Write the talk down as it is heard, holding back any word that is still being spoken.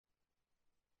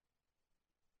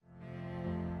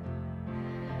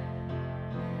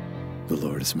The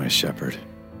Lord is my shepherd.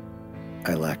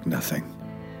 I lack nothing.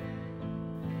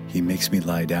 He makes me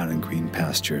lie down in green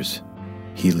pastures.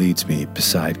 He leads me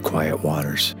beside quiet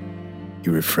waters. He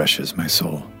refreshes my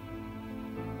soul.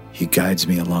 He guides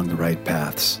me along the right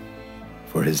paths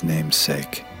for his name's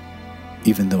sake.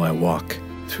 Even though I walk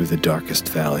through the darkest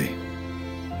valley,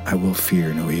 I will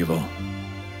fear no evil,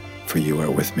 for you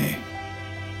are with me.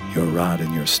 Your rod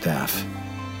and your staff,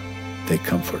 they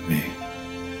comfort me.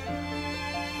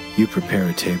 You prepare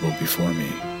a table before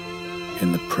me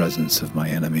in the presence of my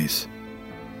enemies.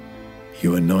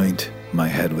 You anoint my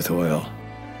head with oil.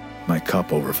 My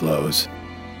cup overflows.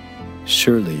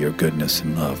 Surely your goodness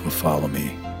and love will follow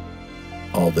me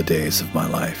all the days of my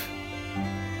life,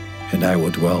 and I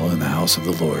will dwell in the house of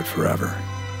the Lord forever.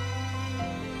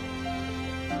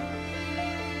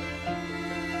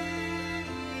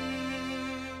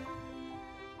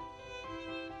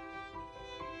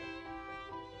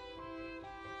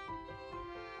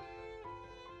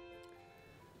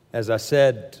 As I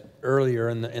said earlier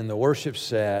in the worship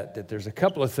set, that there's a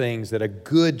couple of things that a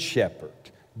good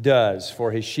shepherd does for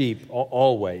his sheep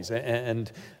always. And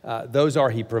those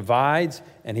are he provides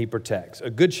and he protects.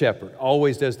 A good shepherd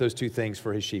always does those two things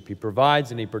for his sheep. He provides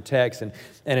and he protects. And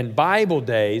in Bible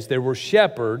days, there were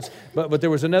shepherds, but there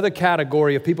was another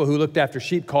category of people who looked after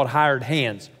sheep called hired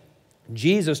hands.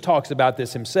 Jesus talks about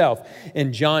this himself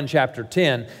in John chapter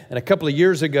 10. And a couple of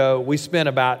years ago, we spent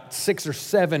about 6 or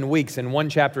 7 weeks in one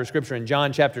chapter of Scripture in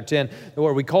John chapter 10,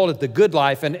 where we called it the good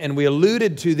life. And we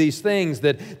alluded to these things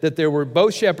that there were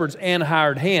both shepherds and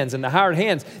hired hands. And the hired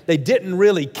hands, they didn't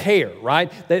really care,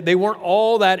 right? They weren't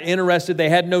all that interested. They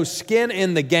had no skin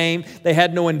in the game. They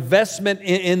had no investment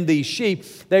in these sheep.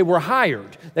 They were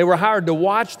hired. They were hired to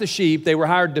watch the sheep. They were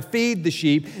hired to feed the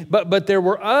sheep. But there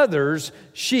were others,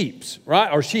 sheeps,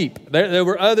 right? Or sheep. There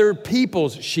were other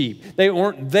people's sheep. They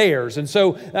weren't theirs. And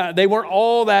so they weren't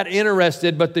all that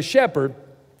interested. But the shepherd,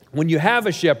 when you have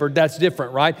a shepherd, that's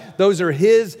different, right? Those are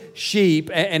his sheep,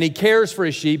 and he cares for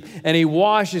his sheep, and he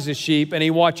washes his sheep, and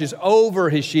he watches over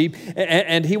his sheep.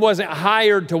 And he wasn't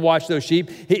hired to watch those sheep.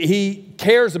 He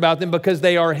cares about them because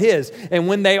they are his. And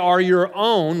when they are your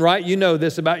own, right? You know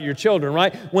this about your children,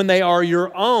 right? When they are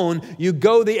your own, you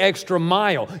go the extra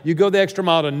mile. You go the extra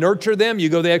mile to nurture them. You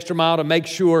go the extra mile to make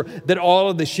sure that all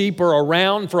of the sheep are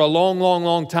around for a long, long,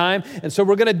 long time. And so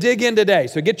we're going to dig in today.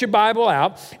 So get your Bible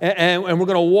out, and we're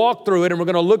going to walk through it, and we're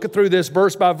going to look through this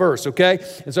verse by verse, okay?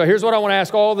 And so here's what I want to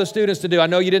ask all the students to do. I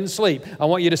know you didn't sleep. I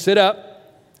want you to sit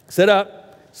up, sit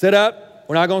up, sit up.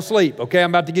 We're not going to sleep, okay?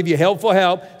 I'm about to give you helpful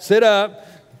help. Sit up,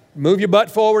 move your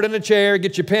butt forward in the chair,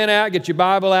 get your pen out, get your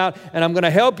Bible out, and I'm going to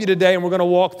help you today, and we're going to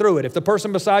walk through it. If the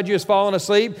person beside you has fallen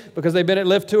asleep because they've been at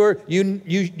lift tour,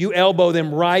 you elbow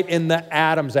them right in the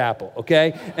Adam's apple,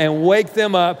 okay? And wake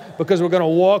them up, because we're going to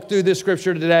walk through this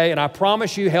scripture today, and I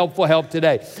promise you helpful help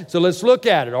today. So let's look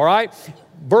at it, all right?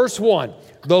 Verse 1.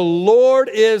 The Lord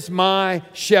is my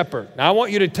shepherd. Now, I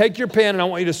want you to take your pen and I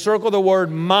want you to circle the word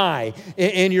my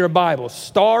in your Bible.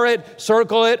 Star it,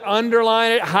 circle it,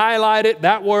 underline it, highlight it.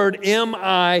 That word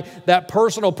M-I, that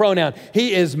personal pronoun.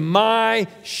 He is my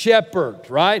shepherd,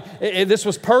 right? This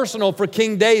was personal for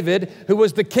King David, who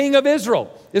was the king of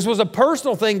Israel. This was a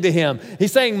personal thing to him.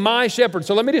 He's saying my shepherd.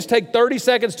 So let me just take 30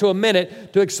 seconds to a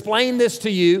minute to explain this to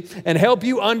you and help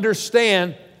you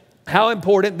understand how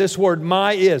important this word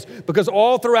my is. Because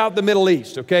all throughout the Middle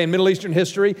East, okay, in Middle Eastern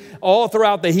history, all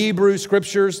throughout the Hebrew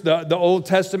scriptures, the Old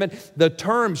Testament, the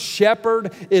term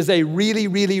shepherd is a really,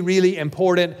 really, really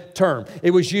important term. It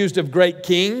was used of great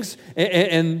kings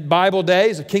in Bible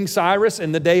days. King Cyrus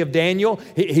in the day of Daniel,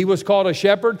 he was called a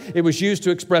shepherd. It was used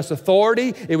to express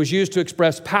authority. It was used to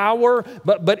express power.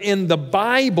 But in the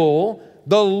Bible,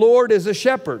 the Lord is a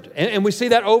shepherd. And we see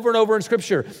that over and over in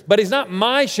Scripture. But He's not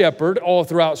my shepherd all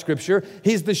throughout Scripture.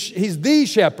 He's the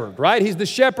shepherd, right? He's the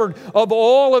shepherd of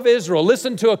all of Israel.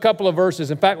 Listen to a couple of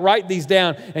verses. In fact, write these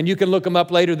down and you can look them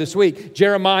up later this week.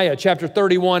 Jeremiah chapter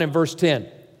 31 and verse 10.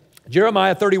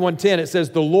 Jeremiah 31:10, it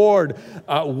says, the Lord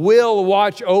will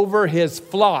watch over his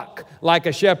flock like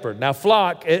a shepherd. Now,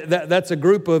 flock, that's a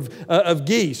group of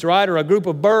geese, right? Or a group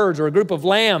of birds or a group of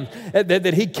lambs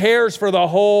that he cares for the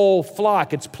whole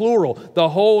flock. It's plural. The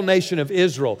whole nation of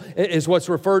Israel is what's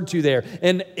referred to there.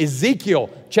 In Ezekiel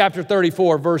chapter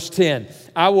 34, verse 10,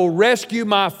 I will rescue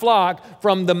my flock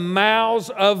from the mouths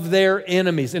of their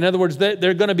enemies. In other words,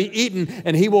 they're going to be eaten,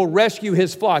 and he will rescue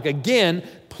his flock. Again,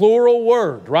 plural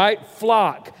word, right?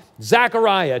 Flock.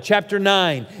 Zechariah chapter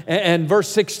 9 and verse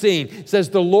 16 says,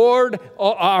 the Lord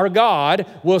our God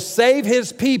will save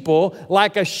his people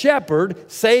like a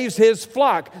shepherd saves his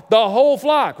flock. The whole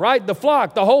flock, right? The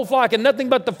whole flock, and nothing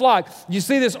but the flock. You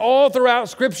see this all throughout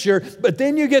Scripture, but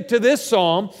then you get to this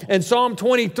psalm, and Psalm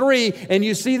 23, and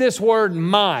you see this word,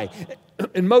 my.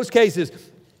 In most cases,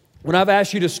 when I've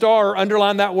asked you to star or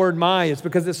underline that word my, it's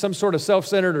because it's some sort of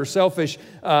self-centered or selfish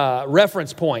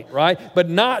reference point, right? But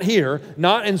not here,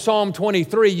 not in Psalm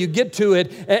 23. You get to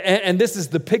it, and this is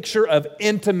the picture of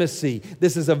intimacy.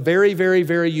 This is a very, very,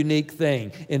 very unique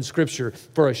thing in Scripture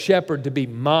for a shepherd to be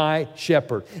my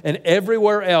shepherd. And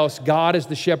everywhere else, God is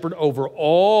the shepherd over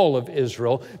all of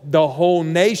Israel, the whole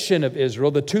nation of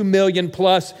Israel, the 2 million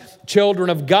plus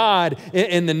children of God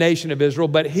in the nation of Israel.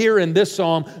 But here in this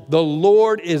psalm, the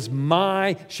Lord is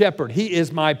my shepherd. He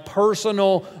is my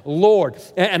personal Lord.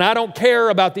 And I don't care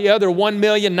about the other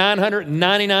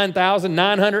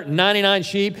 1,999,999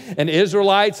 sheep and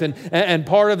Israelites and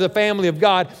part of the family of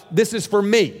God. This is for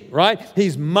me, right?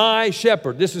 He's my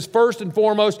shepherd. This is first and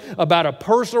foremost about a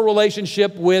personal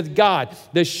relationship with God.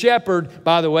 The shepherd,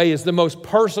 by the way, is the most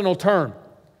personal term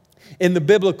in the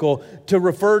biblical to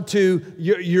refer to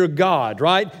your God,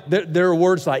 right? There are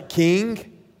words like king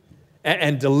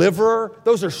and deliverer.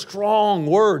 Those are strong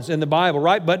words in the Bible,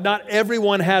 right? But not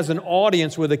everyone has an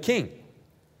audience with a king.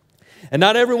 And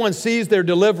not everyone sees their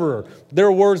deliverer. There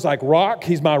are words like rock,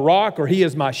 he's my rock, or he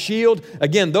is my shield.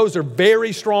 Again, those are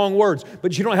very strong words,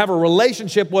 but you don't have a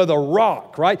relationship with a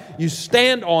rock, right? You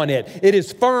stand on it. It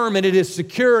is firm and it is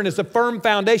secure and it's a firm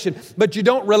foundation, but you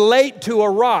don't relate to a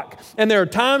rock. And there are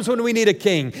times when we need a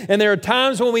king, and there are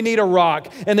times when we need a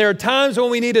rock, and there are times when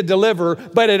we need a deliverer,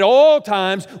 but at all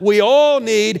times, we all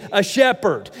need a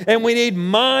shepherd, and we need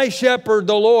my shepherd,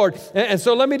 the Lord. And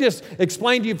so let me just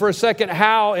explain to you for a second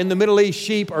how in the Middle East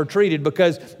sheep are treated,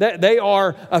 because they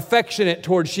are affectionate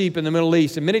towards sheep in the Middle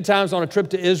East. And many times on a trip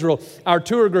to Israel, our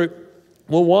tour group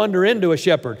will wander into a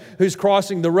shepherd who's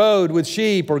crossing the road with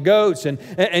sheep or goats,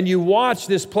 and you watch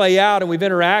this play out, and we've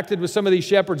interacted with some of these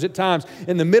shepherds at times.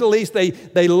 In the Middle East,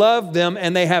 they love them,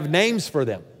 and they have names for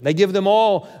them. They give them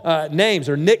all names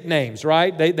or nicknames,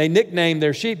 right? They nickname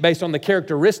their sheep based on the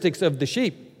characteristics of the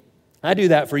sheep. I do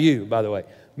that for you, by the way.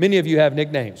 Many of you have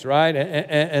nicknames, right?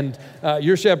 And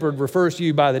your shepherd refers to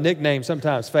you by the nickname,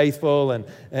 sometimes faithful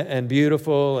and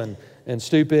beautiful and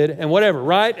stupid and whatever,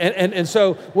 right? And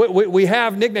so we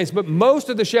have nicknames, but most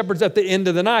of the shepherds at the end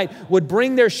of the night would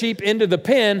bring their sheep into the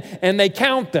pen and they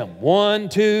count them. 1,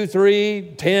 2,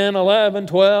 3, 10, 11,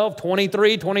 12,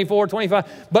 23, 24,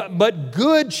 25. But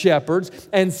good shepherds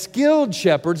and skilled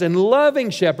shepherds and loving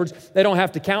shepherds, they don't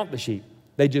have to count the sheep.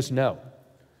 They just know.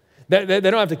 They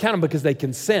don't have to count them because they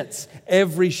can sense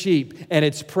every sheep and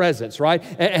its presence, right?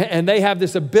 And they have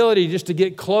this ability just to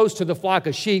get close to the flock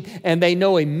of sheep, and they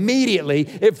know immediately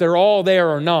if they're all there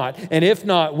or not. And if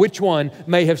not, which one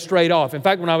may have strayed off. In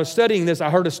fact, when I was studying this, I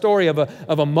heard a story of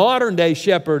a modern day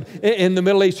shepherd in the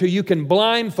Middle East who you can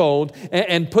blindfold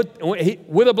and put,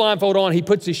 with a blindfold on, he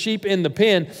puts his sheep in the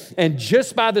pen, and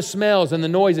just by the smells and the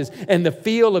noises and the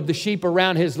feel of the sheep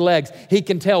around his legs, he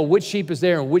can tell which sheep is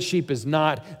there and which sheep is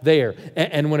not there.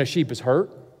 And when a sheep is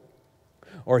hurt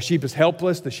or a sheep is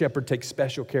helpless, the shepherd takes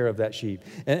special care of that sheep.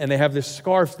 And they have this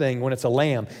scarf thing when it's a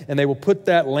lamb, and they will put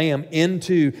that lamb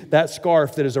into that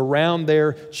scarf that is around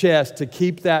their chest to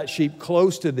keep that sheep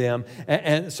close to them,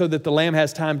 and so that the lamb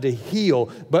has time to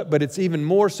heal. But it's even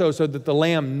more so that the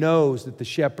lamb knows that the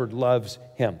shepherd loves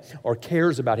him or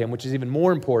cares about him, which is even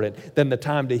more important than the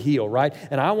time to heal, right?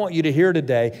 And I want you to hear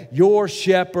today, your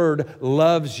shepherd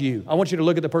loves you. I want you to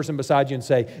look at the person beside you and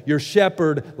say, your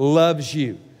shepherd loves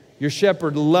you. Your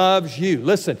shepherd loves you.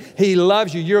 Listen, he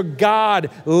loves you. Your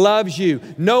God loves you.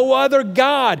 No other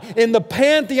God in the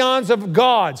pantheons of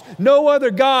gods, no other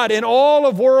God in all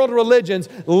of world religions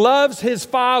loves his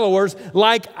followers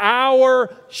like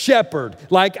our shepherd,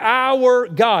 like our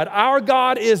God. Our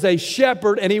God is a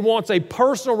shepherd, and he wants a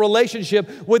personal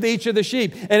relationship with each of the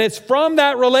sheep. And it's from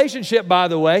that relationship, by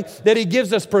the way, that he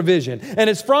gives us provision. And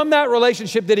it's from that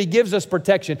relationship that he gives us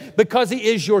protection, because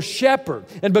he is your shepherd.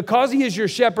 And because he is your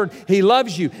shepherd, he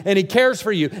loves you and he cares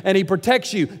for you and he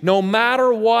protects you. No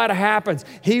matter what happens,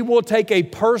 he will take a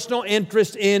personal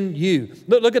interest in you.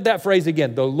 Look at that phrase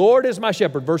again. The Lord is my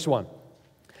shepherd, verse 1.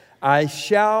 I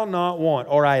shall not want,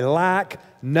 or I lack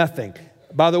nothing.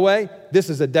 By the way, this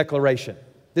is a declaration.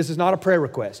 This is not a prayer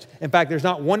request. In fact, there's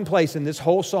not one place in this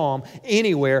whole psalm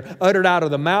anywhere uttered out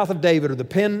of the mouth of David or the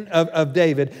pen of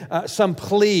David some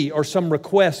plea or some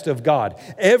request of God.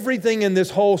 Everything in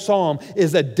this whole psalm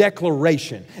is a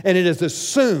declaration, and it is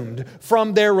assumed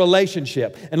from their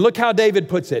relationship. And look how David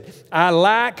puts it. I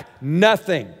lack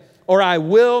nothing. or I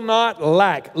will not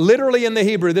lack. Literally in the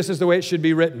Hebrew, this is the way it should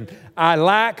be written. I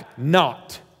lack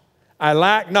not. I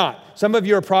lack not. Some of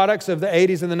you are products of the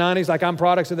 80s and the 90s, like I'm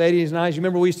products of the 80s and 90s. You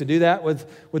remember we used to do that with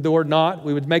the word not?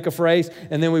 We would make a phrase,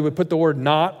 and then we would put the word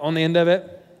not on the end of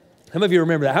it. How many of you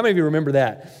remember that? How many of you remember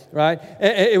that, right?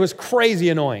 It was crazy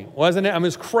annoying, wasn't it? I mean, it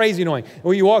was crazy annoying.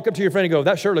 When you walk up to your friend and go,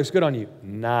 that shirt looks good on you.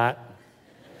 Not.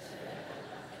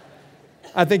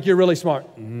 I think you're really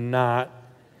smart. Not,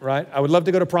 right? I would love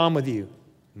to go to prom with you.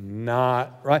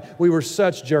 Not, right? We were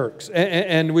such jerks,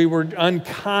 and we were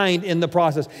unkind in the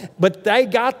process. But they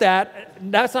got that.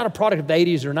 That's not a product of the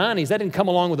 80s or 90s. That didn't come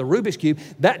along with a Rubik's Cube.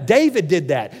 That David did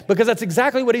that, because that's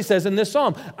exactly what he says in this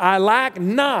psalm. I lack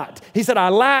not. He said, I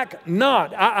lack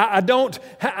not.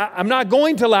 I'm not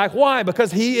going to lack. Why?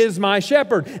 Because he is my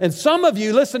shepherd. And some of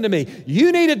you, listen to me,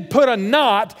 you need to put a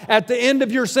not at the end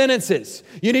of your sentences.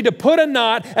 You need to put a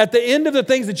not at the end of the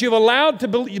things that you've allowed to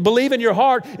believe in your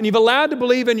heart and you've allowed to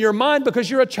believe in your mind, because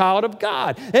you're a child of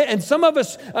God. And some of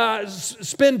us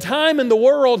spend time in the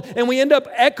world and we end up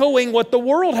echoing what the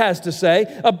world has to say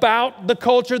about the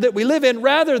culture that we live in,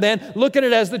 rather than looking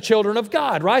at it as the children of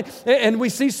God, right? And we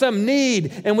see some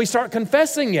need and we start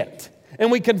confessing it.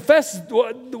 And we confess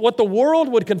what the world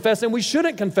would confess, and we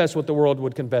shouldn't confess what the world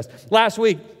would confess. Last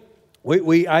week,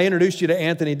 I introduced you to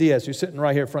Anthony Diaz, who's sitting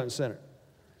right here front and center.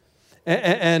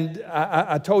 And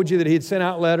I told you that he had sent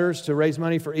out letters to raise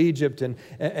money for Egypt, and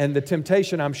the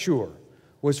temptation, I'm sure,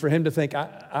 was for him to think,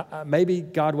 maybe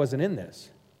God wasn't in this.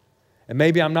 And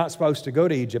maybe I'm not supposed to go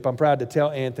to Egypt. I'm proud to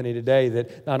tell Anthony today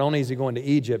that not only is he going to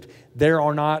Egypt, there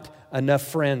are not enough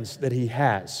friends that he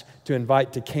has to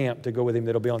invite to camp to go with him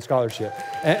that'll be on scholarship.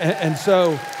 And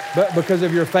so, but because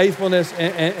of your faithfulness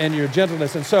and your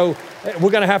gentleness. And so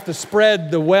we're going to have to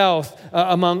spread the wealth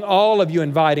among all of you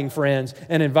inviting friends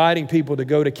and inviting people to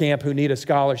go to camp who need a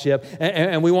scholarship.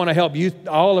 And we want to help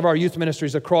all of our youth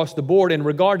ministries across the board in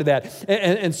regard to that.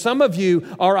 And some of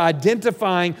you are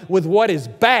identifying with what is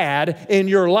bad in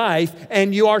your life,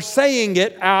 and you are saying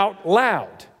it out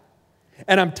loud.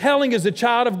 And I'm telling you, as a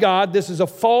child of God, this is a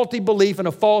faulty belief and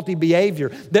a faulty behavior.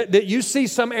 That you see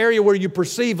some area where you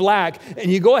perceive lack,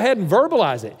 and you go ahead and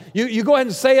verbalize it. You go ahead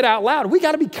and say it out loud. We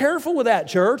got to be careful with that,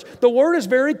 church. The Word is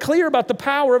very clear about the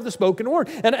power of the spoken word.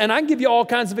 And I can give you all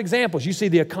kinds of examples. You see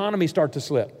the economy start to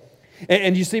slip.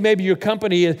 And you see maybe your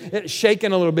company is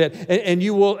shaking a little bit, and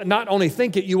you will not only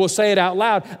think it, you will say it out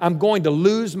loud, I'm going to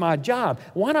lose my job.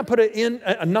 Why not put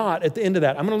a not at the end of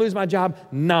that? I'm going to lose my job,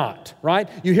 not, right?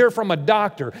 You hear from a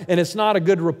doctor, and it's not a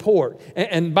good report.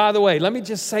 And by the way, let me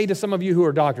just say to some of you who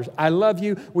are doctors, I love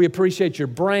you. We appreciate your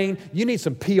brain. You need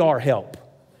some PR help.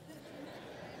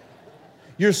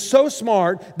 You're so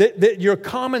smart that you're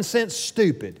common sense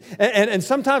stupid. And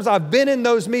sometimes I've been in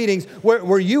those meetings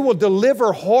where you will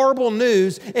deliver horrible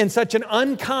news in such an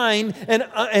unkind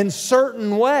and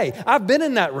certain way. I've been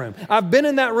in that room. I've been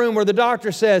in that room where the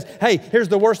doctor says, hey, here's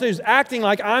the worst news, acting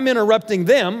like I'm interrupting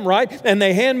them, right? And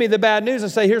they hand me the bad news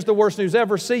and say, here's the worst news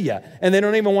ever, see ya. And they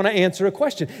don't even want to answer a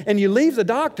question. And you leave the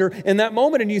doctor in that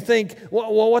moment and you think,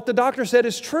 well, what the doctor said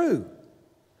is true.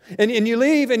 And you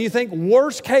leave and you think,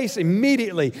 worst case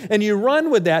immediately, and you run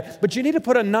with that, but you need to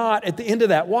put a not at the end of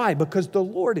that. Why? Because the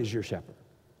Lord is your shepherd.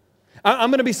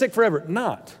 I'm going to be sick forever.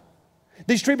 Not.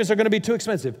 These treatments are going to be too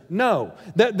expensive. No.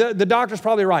 The doctor's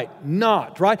probably right.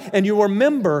 Not, right? And you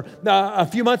remember a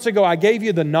few months ago, I gave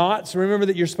you the nots. Remember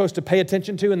that you're supposed to pay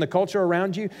attention to in the culture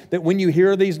around you? That when you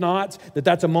hear these nots,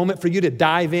 that's a moment for you to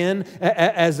dive in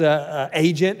as an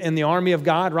agent in the army of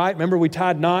God, right? Remember we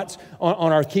tied knots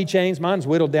on our keychains. Mine's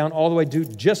whittled down all the way to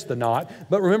just the knot.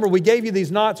 But remember, we gave you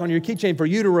these knots on your keychain for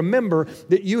you to remember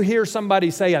that you hear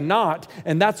somebody say a knot,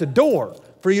 and that's a door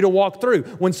for you to walk through.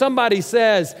 When somebody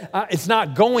says, it's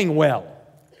not going well,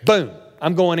 boom,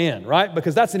 I'm going in, right?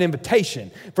 Because that's an invitation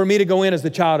for me to go in as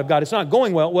the child of God. It's not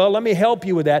going well. Well, let me help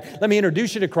you with that. Let me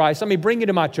introduce you to Christ. Let me bring you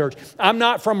to my church. I'm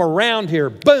not from around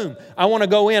here. Boom, I want to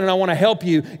go in and I want to help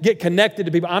you get connected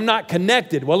to people. I'm not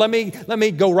connected. Well, let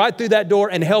me go right through that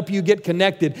door and help you get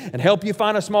connected and help you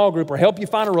find a small group or help you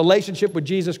find a relationship with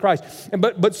Jesus Christ.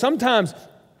 But sometimes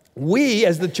we,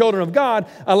 as the children of God,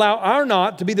 allow our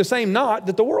knot to be the same knot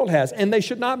that the world has, and they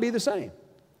should not be the same.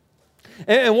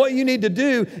 And what you need to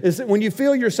do is that when you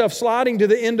feel yourself sliding to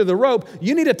the end of the rope,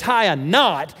 you need to tie a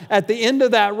knot at the end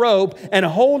of that rope and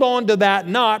hold on to that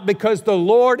knot, because the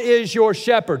Lord is your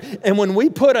shepherd. And when we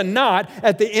put a knot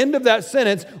at the end of that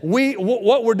sentence,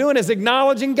 what we're doing is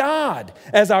acknowledging God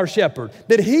as our shepherd,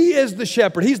 that He is the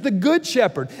shepherd. He's the good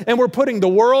shepherd. And we're putting the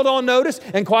world on notice.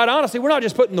 And quite honestly, we're not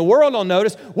just putting the world on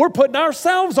notice, we're putting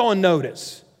ourselves on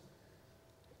notice.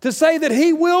 To say that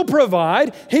He will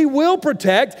provide, He will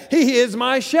protect, He is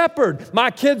my shepherd.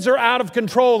 My kids are out of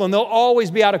control and they'll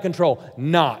always be out of control.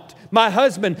 Not. My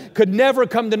husband could never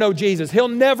come to know Jesus. He'll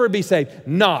never be saved.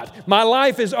 Not. My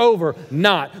life is over.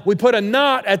 Not. We put a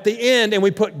not at the end and we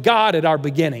put God at our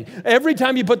beginning. Every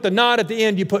time you put the not at the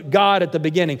end, you put God at the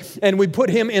beginning. And we put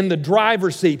Him in the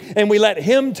driver's seat and we let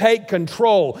Him take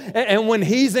control. And when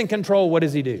He's in control, what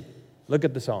does He do? Look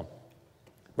at the psalm.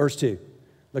 Verse 2.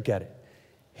 Look at it.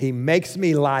 He makes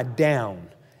me lie down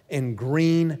in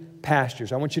green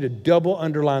pastures. I want you to double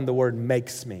underline the word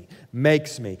makes me.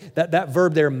 Makes me. That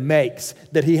verb there, makes,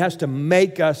 that He has to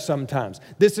make us sometimes.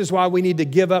 This is why we need to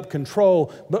give up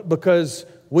control, but because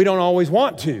we don't always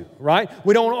want to, right?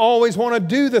 We don't always want to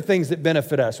do the things that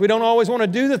benefit us. We don't always want to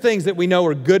do the things that we know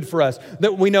are good for us,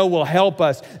 that we know will help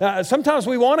us. Sometimes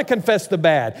we want to confess the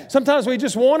bad. Sometimes we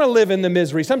just want to live in the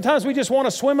misery. Sometimes we just want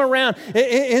to swim around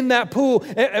in that pool.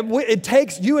 It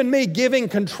takes you and me giving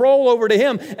control over to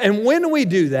Him. And when we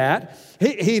do that,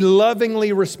 He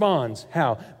lovingly responds.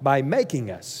 How? By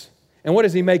making us. And what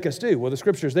does He make us do? Well, the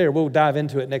scripture's there. We'll dive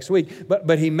into it next week.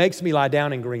 But He makes me lie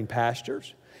down in green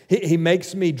pastures. He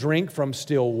makes me drink from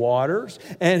still waters,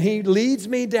 and He leads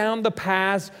me down the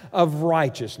paths of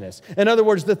righteousness. In other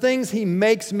words, the things He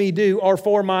makes me do are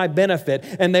for my benefit,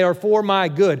 and they are for my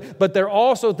good. But they're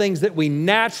also things that we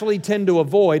naturally tend to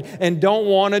avoid and don't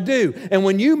want to do. And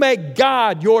when you make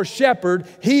God your shepherd,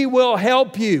 He will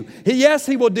help you. Yes,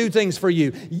 He will do things for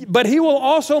you, but He will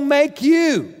also make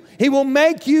you. He will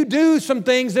make you do some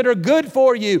things that are good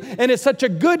for you. And it's such a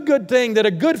good thing that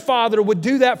a good Father would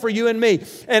do that for you and me.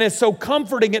 And it's so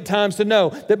comforting at times to know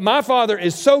that my Father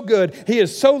is so good, He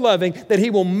is so loving, that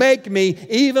He will make me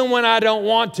even when I don't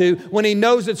want to, when He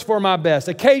knows it's for my best.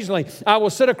 Occasionally, I will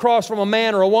sit across from a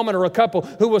man or a woman or a couple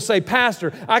who will say,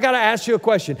 Pastor, I got to ask you a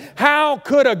question. How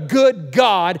could a good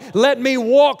God let me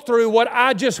walk through what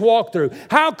I just walked through?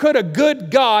 How could a good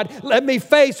God let me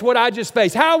face what I just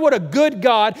faced? How would a good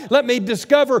God let me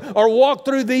discover or walk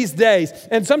through these days?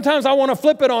 And sometimes I want to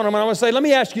flip it on them and I want to say, let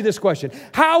me ask you this question.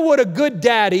 How would a good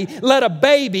daddy let a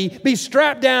baby be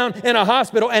strapped down in a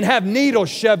hospital and have needles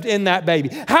shoved in that baby?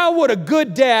 How would a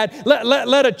good dad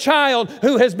let a child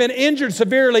who has been injured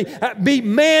severely be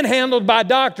manhandled by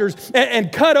doctors and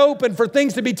cut open for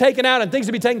things to be taken out and things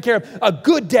to be taken care of? A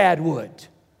good dad would.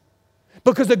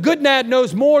 Because a good dad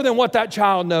knows more than what that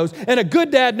child knows. And a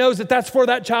good dad knows that that's for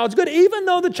that child's good, even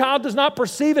though the child does not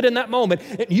perceive it in that moment.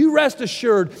 And you rest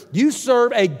assured, you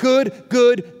serve a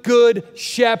good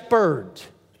shepherd.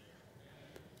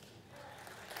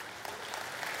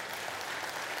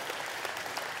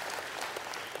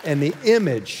 And the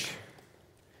image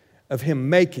of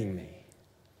Him making me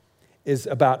is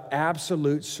about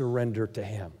absolute surrender to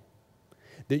Him.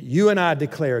 That you and I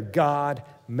declare, God,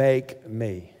 make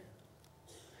me.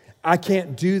 I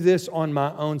can't do this on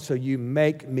my own, so you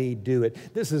make me do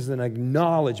it. This is an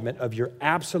acknowledgement of your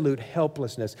absolute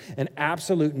helplessness and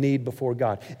absolute need before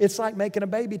God. It's like making a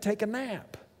baby take a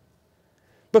nap.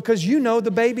 Because you know the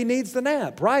baby needs the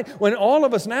nap, right? When all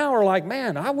of us now are like,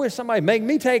 man, I wish somebody make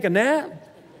me take a nap.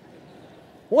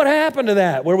 What happened to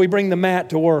that? Where we bring the mat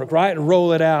to work, right? And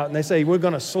roll it out, and they say, we're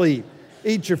going to sleep.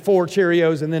 Eat your 4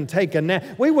 Cheerios and then take a nap.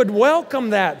 We would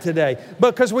welcome that today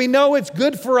because we know it's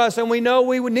good for us and we know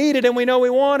we need it and we know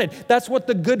we want it. That's what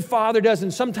the good Father does.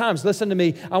 And sometimes, listen to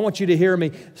me, I want you to hear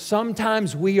me.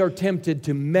 Sometimes we are tempted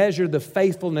to measure the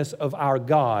faithfulness of our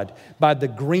God by the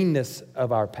greenness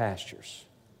of our pastures.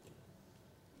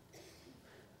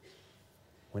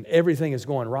 When everything is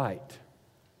going right,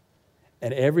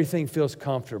 and everything feels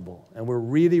comfortable, and we're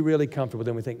really comfortable,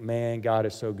 then we think, man, God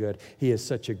is so good. He is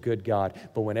such a good God.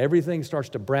 But when everything starts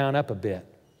to brown up a bit,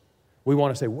 we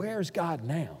want to say, where's God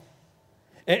now?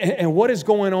 And what is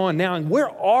going on now? And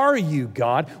where are you,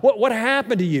 God? What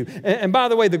happened to you? And by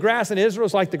the way, the grass in Israel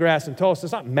is like the grass in Tulsa.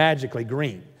 It's not magically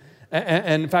green.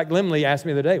 And in fact, Limley asked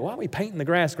me the other day, why are we painting the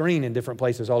grass green in different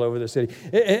places all over the city?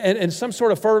 And some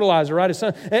sort of fertilizer, right?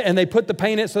 And they put the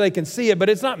paint in it so they can see it, but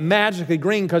it's not magically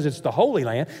green because it's the Holy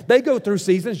Land. They go through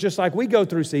seasons just like we go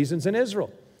through seasons in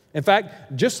Israel. In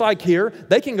fact, just like here,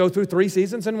 they can go through 3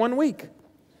 seasons in 1 week,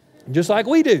 just like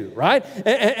we do, right?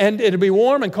 And it'll be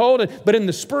warm and cold, but in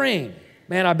the spring,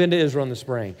 man, I've been to Israel in the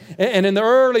spring. And in the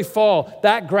early fall,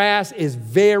 that grass is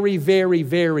very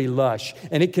lush,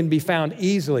 and it can be found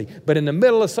easily. But in the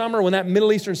middle of summer, when that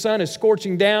Middle Eastern sun is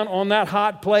scorching down on that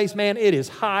hot place, man, it is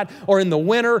hot. Or in the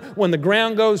winter, when the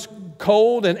ground goes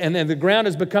cold and the ground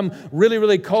has become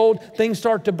really cold, things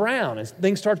start to brown and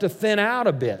things start to thin out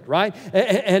a bit, right?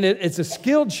 And it's a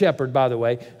skilled shepherd, by the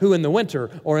way, who in the winter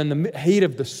or in the heat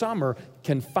of the summer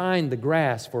can find the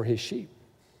grass for his sheep.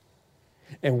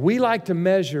 And we like to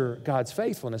measure God's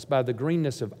faithfulness by the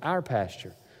greenness of our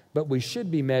pasture, but we should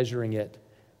be measuring it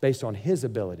based on His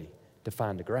ability to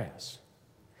find the grass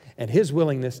and His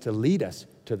willingness to lead us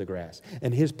to the grass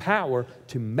and His power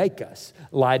to make us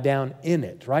lie down in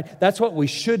it, right? That's what we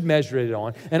should measure it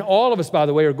on. And all of us, by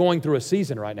the way, are going through a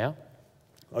season right now.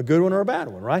 A good one or a bad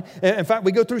one, right? In fact,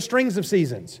 we go through strings of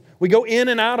seasons. We go in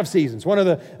and out of seasons. One of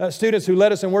the students who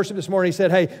led us in worship this morning, he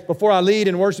said, hey, before I lead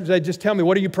in worship today, just tell me,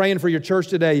 what are you praying for your church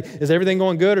today? Is everything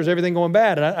going good or is everything going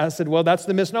bad? And I said, well, that's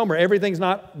the misnomer. Everything's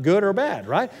not good or bad,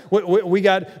 right? We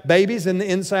got babies in the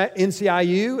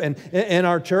NCIU and in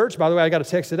our church. By the way, I got a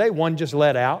text today. One just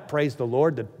let out. Praise the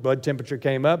Lord. The blood temperature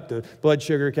came up. The blood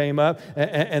sugar came up.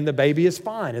 And the baby is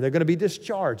fine. And they're going to be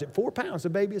discharged. At 4 pounds, the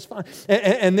baby is fine.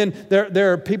 And then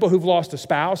there are people who've lost a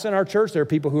spouse in our church. There are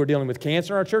people who are dealing with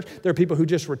cancer in our church. There are people who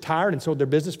just retired and sold their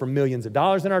business for millions of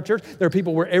dollars in our church. There are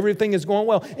people where everything is going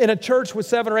well. In a church with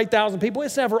 7,000 or 8,000 people,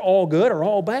 it's never all good or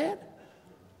all bad,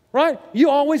 right? You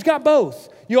always got both.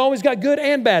 You always got good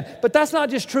and bad. But that's not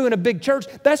just true in a big church.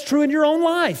 That's true in your own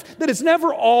life, that it's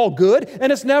never all good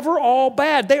and it's never all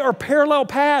bad. They are parallel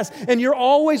paths, and you're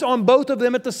always on both of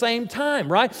them at the same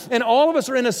time, right? And all of us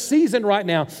are in a season right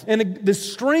now, and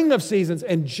this string of seasons,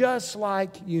 and just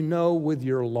like you know with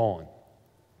your lawn,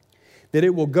 that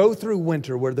it will go through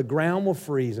winter where the ground will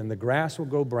freeze and the grass will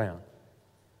go brown.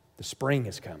 The spring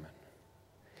is coming.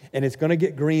 And it's going to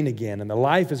get green again, and the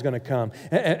life is going to come.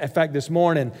 In fact, this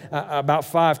morning, about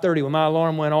 5:30, when my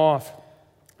alarm went off,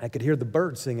 I could hear the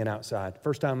birds singing outside.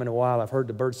 First time in a while I've heard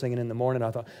the birds singing in the morning. I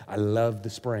thought, I love the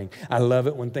spring. I love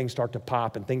it when things start to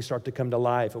pop and things start to come to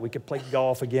life and we can play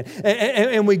golf again.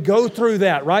 And we go through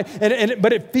that, right?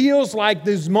 But it feels like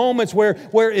there's moments where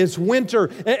it's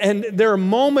winter, and there are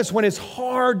moments when it's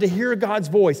hard to hear God's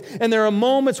voice. And there are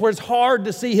moments where it's hard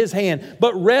to see His hand.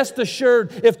 But rest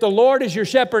assured, if the Lord is your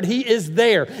shepherd, He is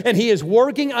there. And He is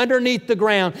working underneath the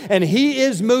ground. And He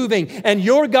is moving. And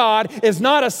your God is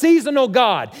not a seasonal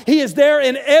God. He is there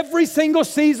in every single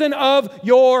season of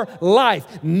your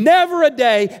life. Never a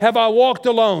day have I walked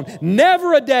alone.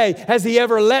 Never a day has He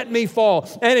ever let me fall.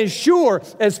 And as sure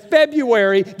as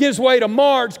February gives way to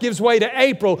March, gives way to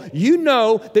April, you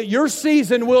know that your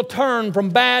season will turn from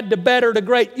bad to better to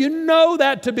great. You know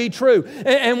that to be true.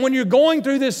 And when you're going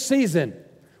through this season,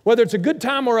 whether it's a good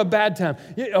time or a bad time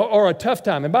or a tough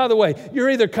time. And by the way, you're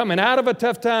either coming out of a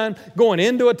tough time, going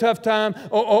into a tough time,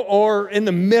 or in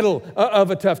the middle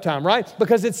of a tough time, right?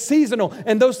 Because it's seasonal,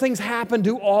 and those things happen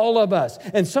to all of us.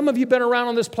 And some of you have been around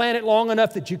on this planet long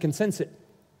enough that you can sense it.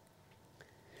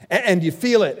 And you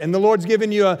feel it, and the Lord's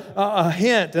given you a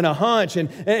hint and a hunch,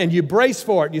 and you brace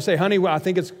for it. And you say, honey, well, I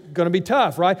think it's going to be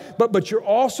tough, right? But you're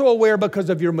also aware, because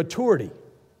of your maturity,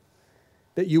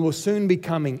 that you will soon be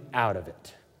coming out of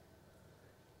it,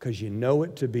 because you know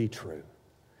it to be true.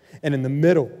 And in the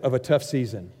middle of a tough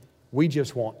season, we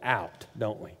just want out,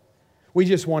 don't we? We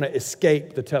just want to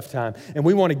escape the tough time, and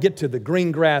we want to get to the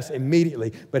green grass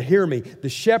immediately. But hear me, the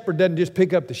shepherd doesn't just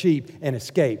pick up the sheep and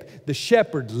escape. The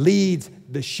shepherd leads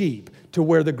the sheep to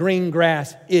where the green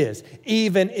grass is,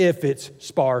 even if it's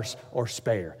sparse or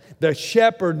spare. The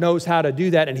shepherd knows how to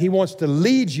do that, and He wants to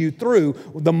lead you through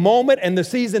the moment and the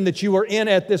season that you are in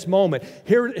at this moment.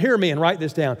 Hear me and write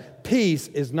this down. Peace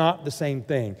is not the same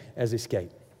thing as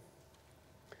escape.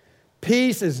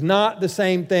 Peace is not the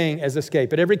same thing as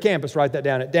escape. At every campus, write that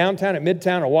down. At downtown, at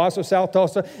Midtown, Owasso, South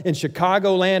Tulsa, in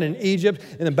Chicagoland, in Egypt,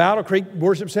 in the Battle Creek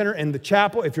Worship Center, in the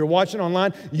chapel. If you're watching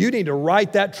online, you need to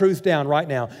write that truth down right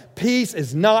now. Peace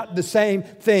is not the same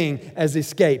thing as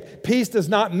escape. Peace does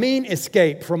not mean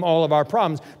escape from all of our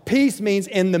problems. Peace means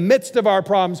in the midst of our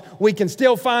problems, we can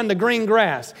still find the green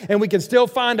grass, and we can still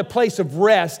find a place of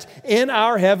rest in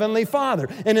our Heavenly Father.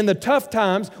 And in the tough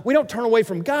times, we don't turn away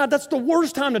from God. That's the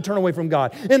worst time to turn away from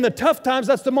God. In the tough times,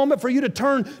 that's the moment for you to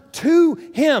turn to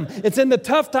Him. It's in the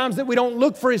tough times that we don't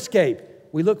look for escape.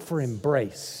 We look for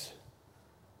embrace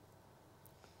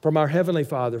from our Heavenly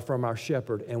Father, from our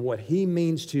shepherd, and what He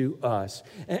means to us.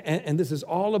 And this is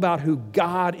all about who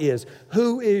God is.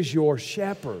 Who is your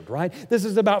shepherd, right? This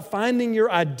is about finding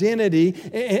your identity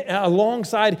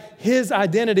alongside His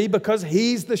identity, because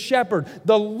He's the shepherd.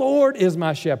 The Lord is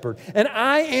my shepherd, and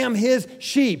I am His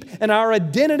sheep. And our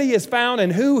identity is found in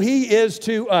who He is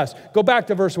to us. Go back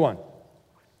to verse 1.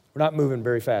 We're not moving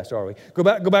very fast, are we? Go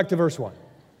back to verse 1.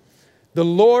 The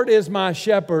Lord is my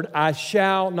shepherd, I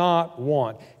shall not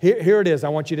want. Here it is. I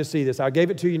want you to see this. I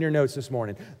gave it to you in your notes this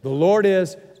morning. The Lord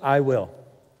is, I will.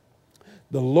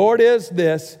 The Lord is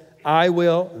this, I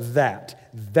will that.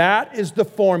 That is the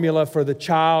formula for the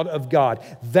child of God.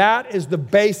 That is the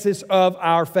basis of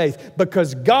our faith.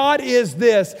 Because God is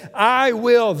this, I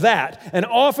will that. And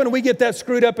often we get that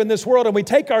screwed up in this world and we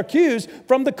take our cues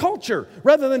from the culture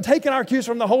rather than taking our cues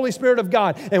from the Holy Spirit of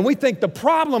God. And we think the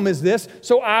problem is this,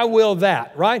 so I will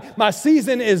that, right? My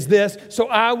season is this, so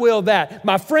I will that.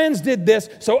 My friends did this,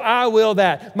 so I will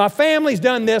that. My family's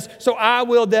done this, so I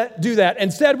will do that.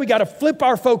 Instead, we got to flip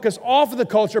our focus off of the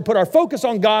culture, put our focus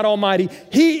on God Almighty.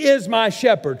 He is my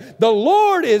shepherd. The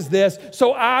Lord is this,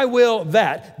 so I will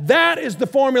that. That is the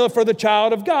formula for the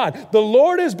child of God. The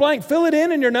Lord is blank. Fill it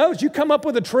in your notes. You come up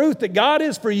with the truth that God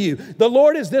is for you. The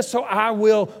Lord is this, so I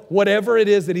will whatever it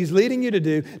is that He's leading you to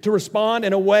do, to respond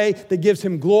in a way that gives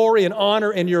Him glory and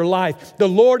honor in your life. The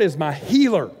Lord is my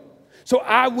healer, so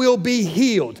I will be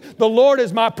healed. The Lord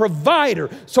is my provider,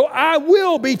 so I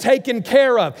will be taken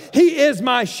care of. He is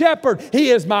my shepherd. He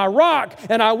is my rock,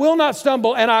 and I will not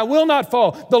stumble, and I will not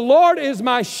fall. The Lord is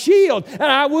my shield, and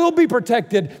I will be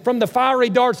protected from the fiery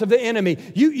darts of the enemy.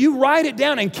 You write it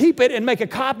down and keep it and make a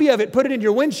copy of it. Put it in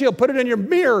your windshield. Put it in your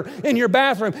mirror in your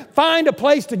bathroom. Find a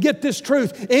place to get this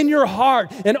truth in your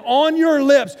heart and on your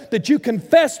lips that you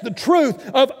confess the truth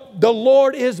of the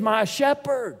Lord is my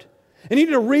shepherd. And you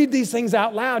need to read these things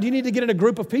out loud. You need to get in a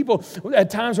group of people at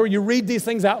times where you read these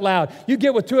things out loud. You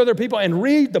get with two other people and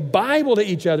read the Bible to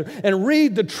each other and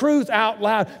read the truth out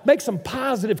loud. Make some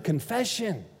positive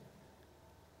confession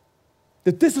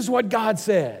that this is what God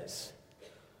says.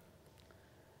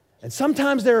 And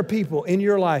sometimes there are people in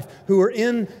your life who are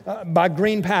in by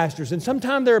green pastures, and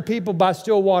sometimes there are people by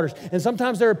still waters, and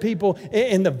sometimes there are people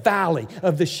in the valley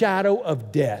of the shadow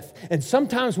of death. And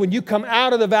sometimes when you come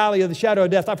out of the valley of the shadow of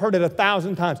death, I've heard it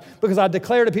 1,000 times, because I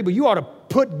declare to people, you ought to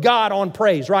put God on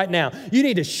praise right now. You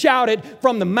need to shout it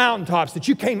from the mountaintops that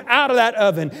you came out of that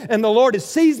oven, and the Lord is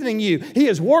seasoning you. He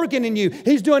is working in you.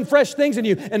 He's doing fresh things in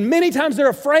you. And many times they're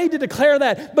afraid to declare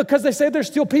that because they say there's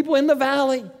still people in the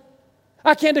valley.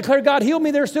 I can't declare God healed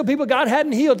me. There are still people God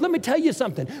hadn't healed. Let me tell you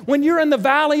something. When you're in the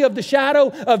valley of the shadow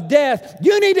of death,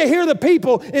 you need to hear the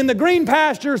people in the green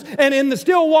pastures and in the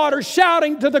still waters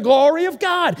shouting to the glory of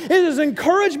God. It is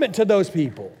encouragement to those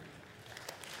people.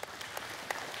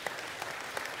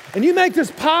 And you make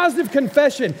this positive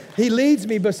confession. He leads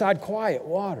me beside quiet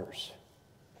waters.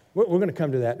 We're going to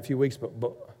come to that in a few weeks,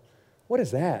 but what is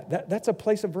that? That's a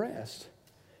place of rest.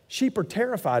 Sheep are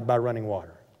terrified by running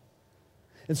water.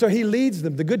 And so He leads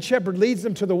them. The Good Shepherd leads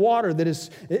them to the water that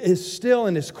is still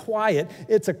and is quiet.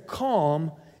 It's a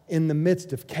calm in the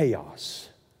midst of chaos.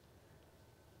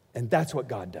 And that's what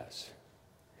God does.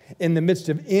 In the midst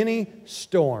of any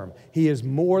storm, He is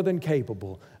more than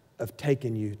capable of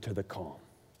taking you to the calm.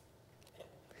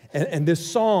 And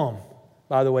this psalm,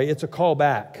 by the way, it's a call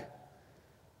back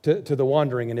to the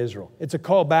wandering in Israel. It's a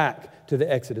call back to the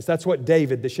Exodus. That's what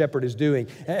David, the shepherd, is doing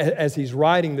as he's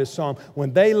writing this psalm.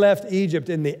 When they left Egypt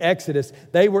in the Exodus,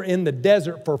 they were in the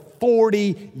desert for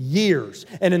 40 years.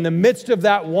 And in the midst of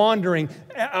that wandering,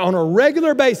 on a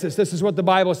regular basis, this is what the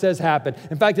Bible says happened.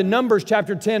 In fact, in Numbers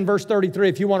chapter 10, verse 33,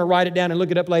 if you want to write it down and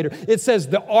look it up later, it says,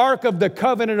 the ark of the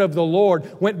covenant of the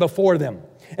Lord went before them.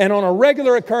 And on a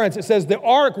regular occurrence, it says the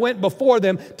ark went before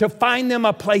them to find them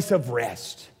a place of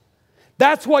rest.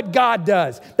 That's what God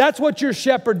does. That's what your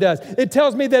shepherd does. It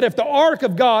tells me that if the ark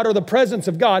of God or the presence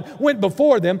of God went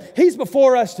before them, He's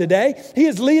before us today. He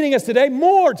is leading us today,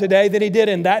 more today than He did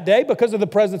in that day because of the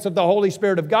presence of the Holy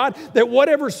Spirit of God, that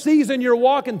whatever season you're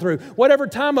walking through, whatever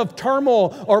time of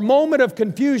turmoil or moment of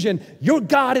confusion, your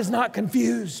God is not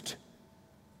confused.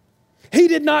 He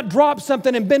did not drop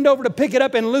something and bend over to pick it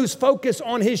up and lose focus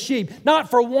on His sheep. Not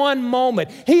for one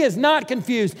moment. He is not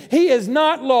confused. He is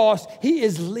not lost. He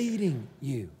is leading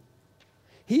you.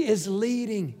 He is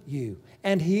leading you.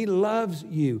 And He loves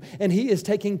you. And He is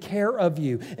taking care of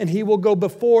you. And He will go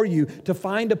before you to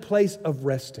find a place of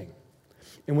resting.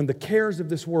 And when the cares of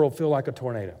this world feel like a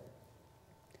tornado,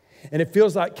 and it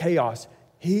feels like chaos,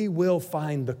 He will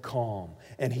find the calm.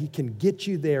 And He can get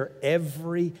you there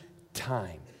every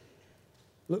time.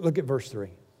 Look at verse 3.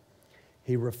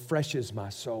 He refreshes my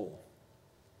soul.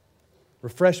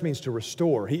 Refresh means to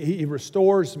restore. He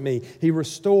restores me. He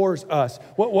restores us.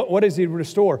 What does He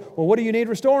restore? Well, what do you need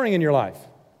restoring in your life?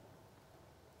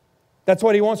 That's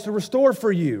what He wants to restore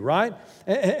for you, right?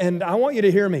 And I want you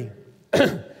to hear me.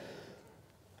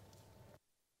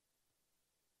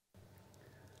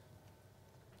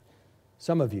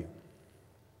 Some of you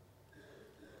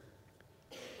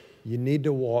need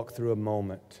to walk through a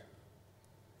moment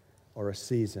or a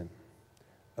season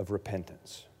of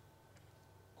repentance.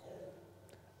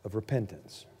 Of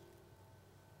repentance.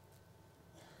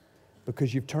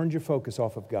 Because you've turned your focus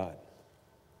off of God.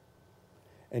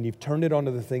 and you've turned it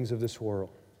onto the things of this world,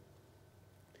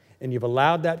 and you've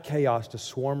allowed that chaos to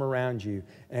swarm around you,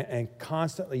 and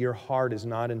constantly your heart is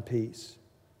not in peace,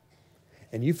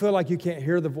 and you feel like you can't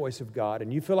hear the voice of God,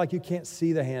 and you feel like you can't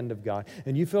see the hand of God,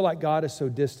 and you feel like God is so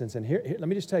distant. And here, let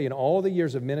me just tell you, in all the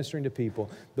years of ministering to people,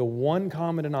 the one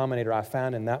common denominator I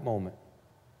found in that moment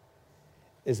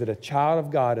is that a child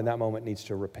of God in that moment needs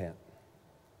to repent.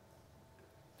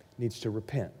 Needs to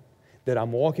repent. That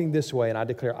I'm walking this way and I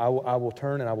declare I will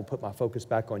turn and I will put my focus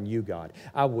back on you, God.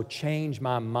 I will change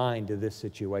my mind to this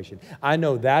situation. I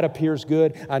know that appears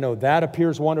good. I know that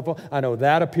appears wonderful. I know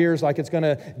that appears like it's going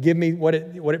to give me what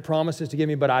it promises to give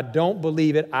me, but I don't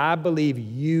believe it. I believe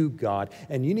you, God.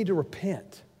 And you need to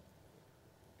repent.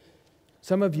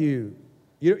 Some of you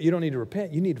don't need to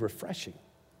repent. You need refreshing.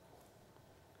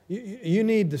 You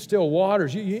need the still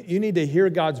waters. You need to hear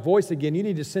God's voice again. You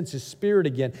need to sense His Spirit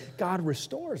again. God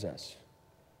restores us.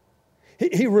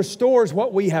 He restores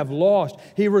what we have lost.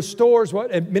 He restores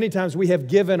what many times we have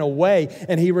given away.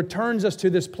 And He returns us to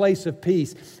this place of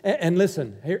peace. And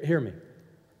listen, hear me.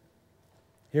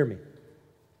 Hear me.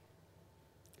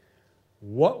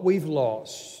 What we've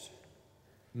lost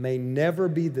may never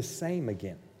be the same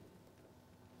again.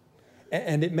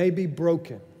 And it may be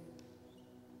broken.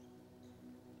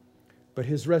 But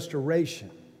His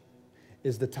restoration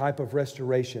is the type of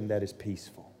restoration that is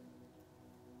peaceful.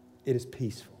 It is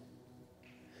peaceful.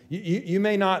 You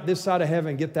may not, this side of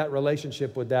heaven, get that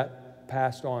relationship with that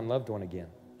passed on loved one again.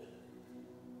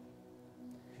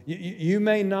 You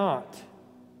may not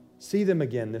see them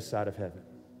again this side of heaven.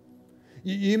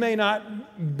 You may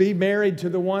not be married to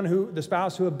the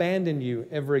spouse who abandoned you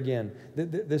ever again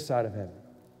this side of heaven.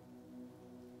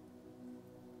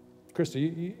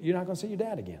 Krista, you're not going to see your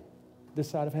dad again this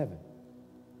side of heaven.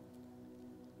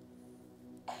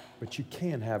 But you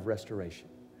can have restoration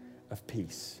of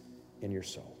peace in your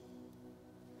soul.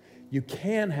 You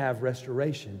can have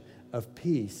restoration of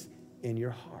peace in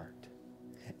your heart.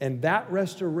 And that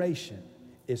restoration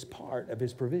is part of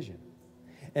His provision.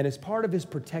 And it's part of His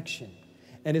protection.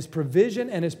 And His provision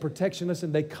and His protection,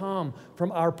 listen, they come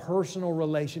from our personal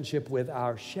relationship with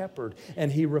our shepherd.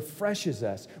 And He refreshes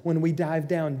us when we dive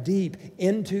down deep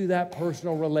into that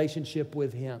personal relationship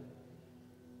with Him.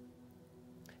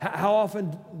 How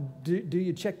often do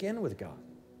you check in with God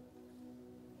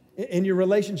in your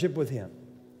relationship with Him?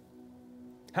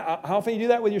 How often you do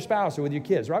that with your spouse or with your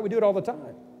kids, right? We do it all the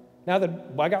time. Now that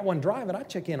I got one driving, I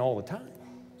check in all the time.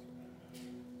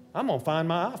 I'm going to find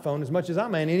my iPhone as much as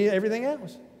I'm in everything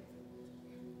else.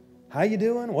 How you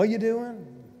doing? What you doing?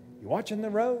 You watching the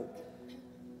road?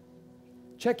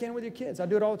 Check in with your kids. I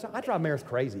do it all the time. I drive Meredith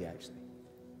crazy, actually.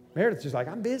 Meredith's just like,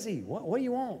 I'm busy. What do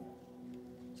you want?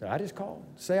 So I just call,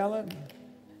 say I love you.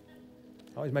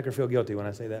 I always make her feel guilty when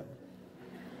I say that.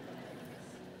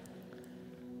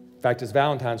 In fact, it's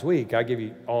Valentine's week. I give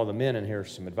you all the men in here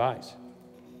some advice.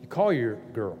 You call your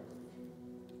girl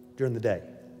during the day.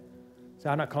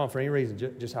 So I'm not calling for any reason,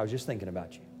 I was just thinking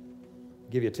about you.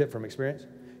 Give you a tip from experience.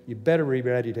 You better be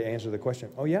ready to answer the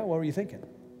question, oh yeah, what were you thinking?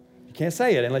 You can't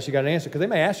say it unless you got an answer, because they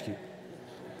may ask you.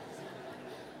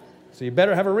 So you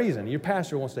better have a reason. Your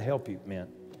pastor wants to help you, men.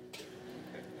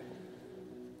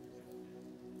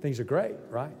 Things are great,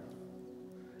 right?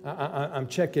 I'm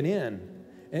checking in.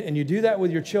 And you do that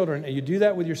with your children, and you do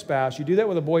that with your spouse, you do that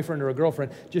with a boyfriend or a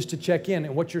girlfriend, just to check in.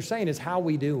 And what you're saying is, how are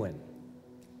we doing?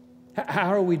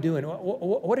 How are we doing?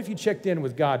 What if you checked in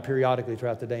with God periodically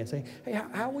throughout the day and say, hey,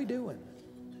 how are we doing?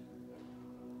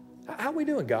 How are we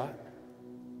doing, God?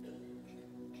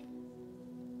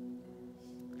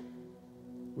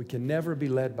 We can never be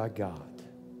led by God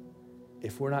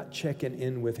if we're not checking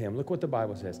in with Him. Look what the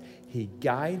Bible says. He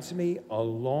guides me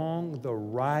along the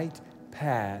right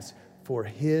path for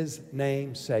His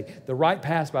name's sake. The right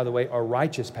paths, by the way, are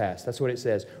righteous paths. That's what it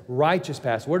says. Righteous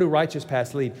paths. Where do righteous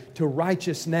paths lead? To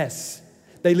righteousness.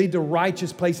 They lead to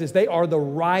righteous places. They are the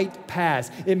right paths.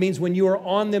 It means when you are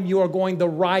on them, you are going the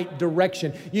right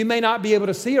direction. You may not be able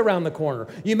to see around the corner.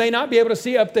 You may not be able to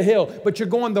see up the hill, but you're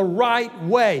going the right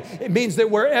way. It means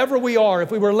that wherever we are, if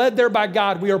we were led there by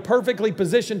God, we are perfectly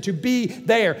positioned to be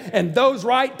there. And those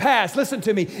right paths, listen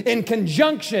to me, in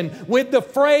conjunction with the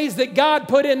phrase that God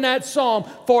put in that psalm,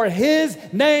 for His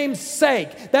name's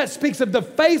sake, that speaks of the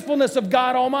faithfulness of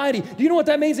God Almighty. Do you know what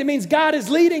that means? It means God is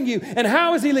leading you. And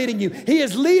how is He leading you? He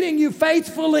is leading you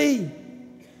faithfully.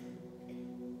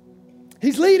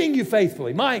 He's leading you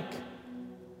faithfully. Mike,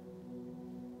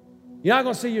 you're not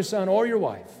going to see your son or your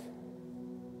wife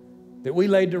that we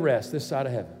laid to rest this side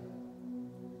of heaven.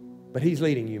 But He's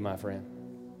leading you, my friend.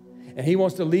 And He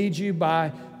wants to lead you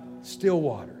by still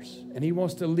waters. And He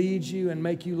wants to lead you and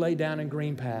make you lay down in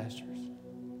green pastures.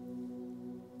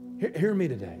 Hear me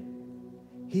today.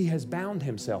 He has bound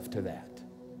himself to that.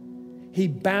 He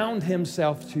bound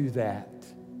himself to that.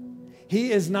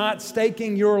 He is not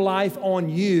staking your life on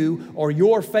you or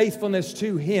your faithfulness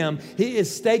to Him. He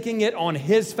is staking it on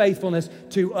His faithfulness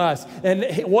to us. And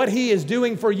what He is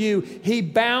doing for you, He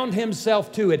bound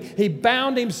Himself to it. He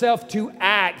bound Himself to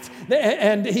act.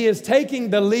 And He is taking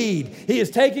the lead. He is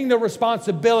taking the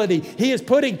responsibility. He is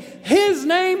putting His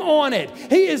name on it.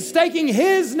 He is staking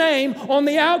His name on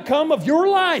the outcome of your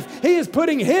life. He is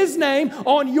putting His name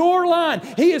on your line.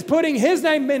 He is putting His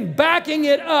name and backing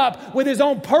it up with His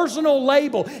own personal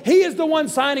label. He is the one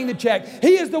signing the check.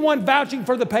 He is the one vouching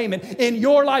for the payment in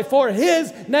your life for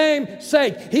His name's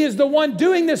sake. He is the one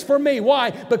doing this for me.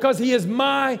 Why? Because He is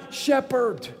my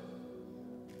shepherd.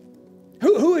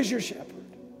 Who is your shepherd?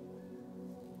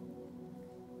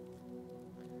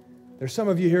 There's some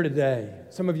of you here today.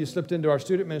 Some of you slipped into our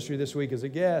student ministry this week as a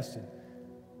guest. And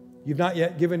you've not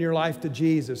yet given your life to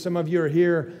Jesus. Some of you are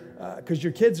here because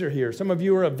your kids are here. Some of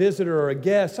you are a visitor or a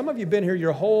guest. Some of you have been here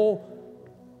your whole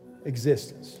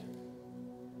existence,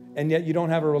 and yet you don't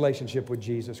have a relationship with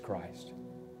Jesus Christ.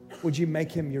 Would you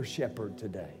make Him your shepherd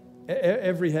today?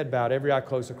 Every head bowed, every eye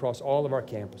closed across all of our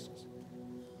campuses.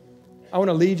 I want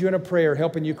to lead you in a prayer,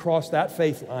 helping you cross that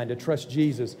faith line to trust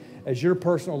Jesus as your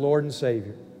personal Lord and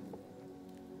Savior.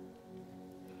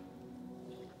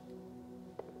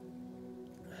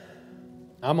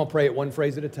 I'm going to pray it one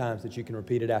phrase at a time so that you can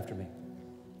repeat it after me.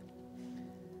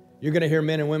 You're going to hear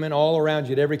men and women all around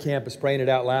you at every campus praying it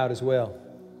out loud as well.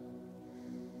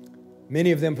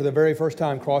 Many of them for the very first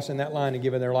time crossing that line and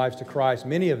giving their lives to Christ.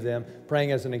 Many of them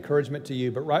praying as an encouragement to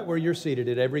you. But right where you're seated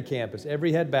at every campus,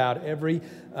 every head bowed, every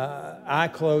eye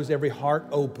closed, every heart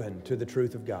open to the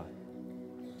truth of God.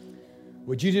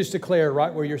 Would you just declare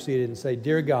right where you're seated and say,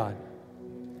 "Dear God,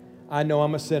 I know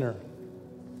I'm a sinner,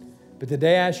 but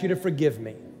today I ask you to forgive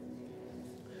me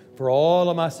for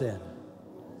all of my sin.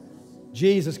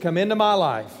 Jesus, come into my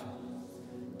life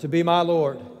to be my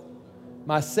Lord,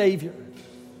 my Savior,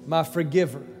 my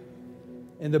forgiver.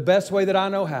 In the best way that I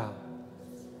know how,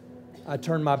 I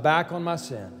turn my back on my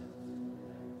sin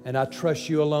and I trust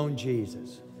you alone,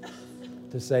 Jesus,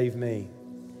 to save me.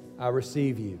 I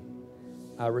receive you.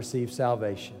 I receive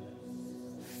salvation.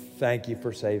 Thank you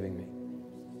for saving me."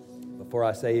 Before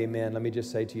I say amen, let me just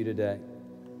say to you today,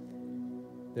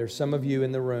 there's some of you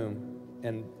in the room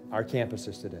and our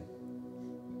campuses today.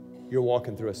 You're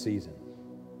walking through a season.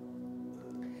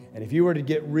 And if you were to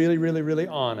get really, really, really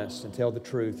honest and tell the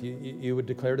truth, you would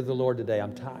declare to the Lord today,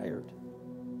 "I'm tired."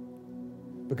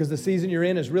 Because the season you're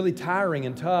in is really tiring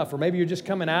and tough, or maybe you're just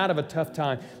coming out of a tough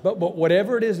time. But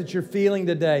whatever it is that you're feeling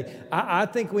today, I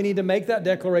think we need to make that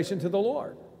declaration to the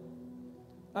Lord.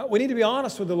 We need to be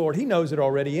honest with the Lord. He knows it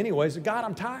already anyways. "God,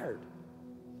 I'm tired.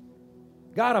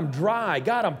 God, I'm dry.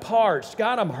 God, I'm parched.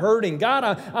 God, I'm hurting. God,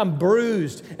 I'm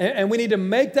bruised." And we need to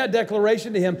make that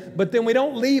declaration to Him, but then we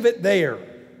don't leave it there.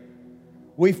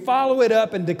 We follow it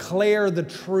up and declare the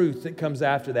truth that comes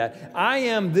after that. "I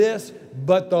am this,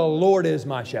 but the Lord is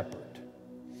my shepherd,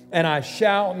 and I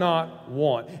shall not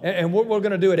want." And what we're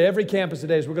going to do at every campus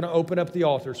today is we're going to open up the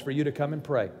altars for you to come and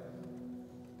pray.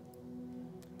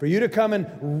 For you to come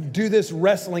and do this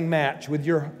wrestling match with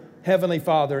your Heavenly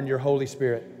Father and your Holy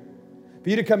Spirit. For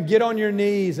you to come get on your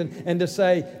knees and to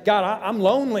say, "God, I'm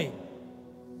lonely,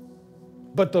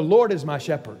 but the Lord is my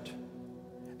shepherd,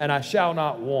 and I shall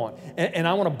not want." And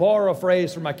I want to borrow a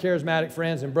phrase from my charismatic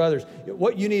friends and brothers.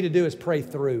 What you need to do is pray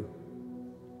through.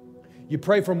 You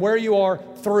pray from where you are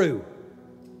through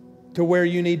to where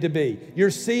you need to be.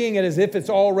 You're seeing it as if it's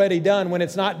already done when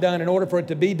it's not done in order for it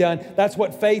to be done. That's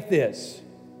what faith is.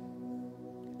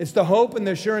 It's the hope and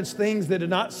the assurance things that are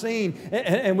not seen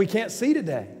and we can't see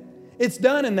today. It's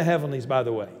done in the heavenlies, by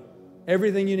the way.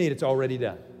 Everything you need, it's already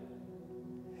done.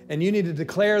 And you need to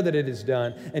declare that it is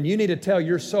done, and you need to tell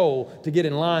your soul to get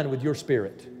in line with your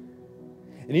spirit.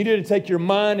 And you need to take your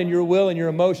mind and your will and your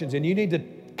emotions, and you need to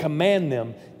command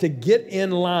them to get in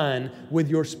line with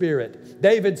your spirit.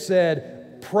 David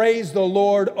said, "Praise the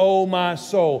Lord, O my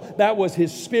soul." That was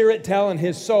his spirit telling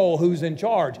his soul who's in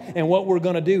charge. And what we're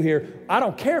going to do here, I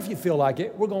don't care if you feel like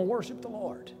it, we're going to worship the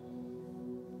Lord.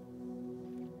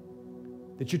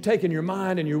 That you're taking your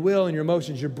mind and your will and your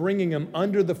emotions, you're bringing them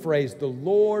under the phrase, "The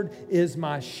Lord is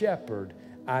my shepherd,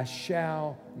 I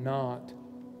shall not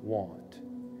want."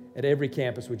 At every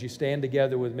campus, would you stand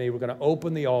together with me? We're going to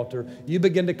open the altar. You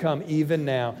begin to come even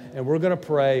now, and we're going to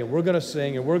pray, and we're going to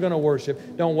sing, and we're going to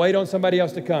worship. Don't wait on somebody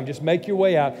else to come. Just make your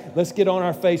way out. Let's get on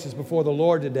our faces before the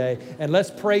Lord today, and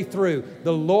let's pray through.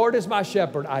 "The Lord is my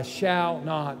shepherd, I shall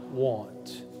not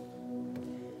want."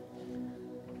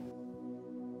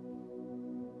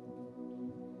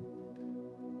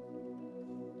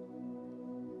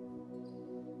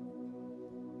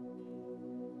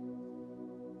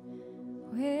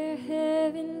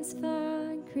 heavens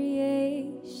find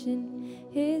creation,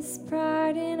 His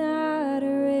pride and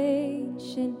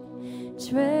adoration,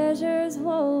 treasures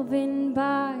woven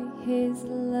by His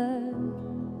love.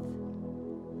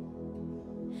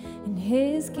 In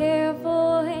His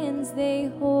careful hands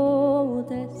they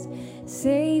hold us,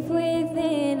 safe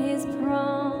within His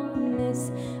promise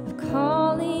of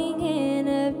calling and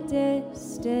of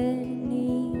destiny.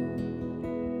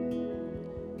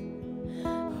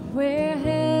 Where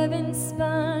heaven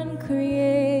spun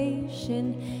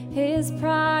creation, His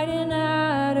pride and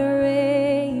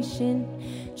adoration,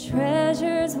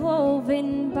 treasures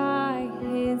woven by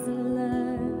His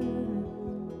love.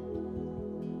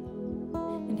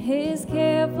 In His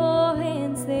careful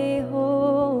hands they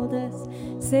hold us,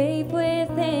 safe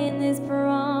within His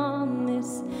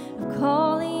promise of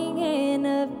calling and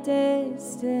of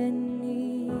destiny.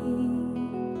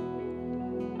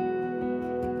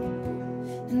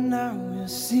 And I will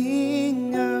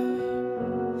sing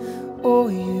of all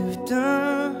you've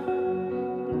done,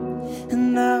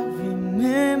 and I'll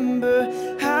remember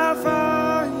how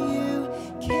far you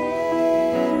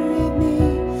carried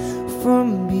me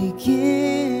from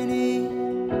beginning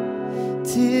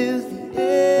till the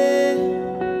end.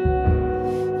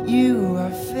 You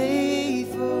are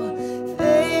faithful,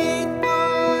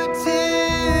 faithful to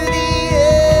the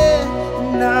end.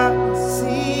 And I will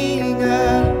sing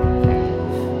of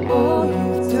all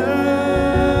you've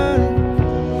done,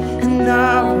 and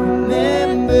I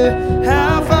remember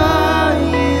how far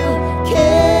you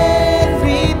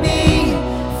carried me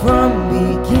from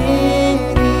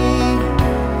beginning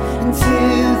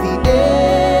until the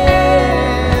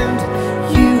end.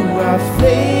 You are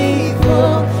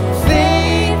faithful,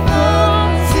 faithful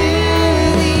to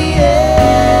the end,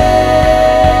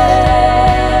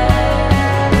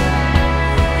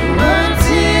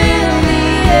 until the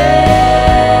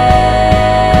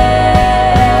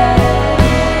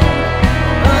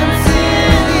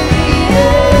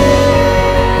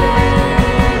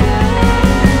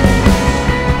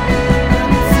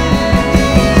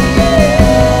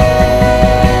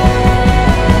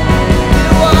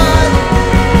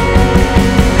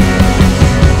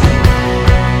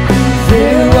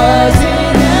There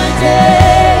wasn't a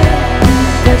day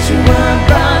that you weren't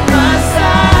by my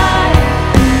side.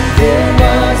 There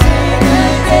wasn't a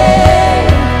day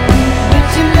that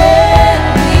you let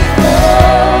me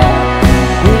fall.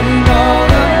 In all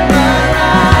of my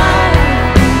life,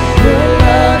 your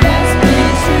love has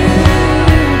been true.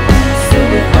 So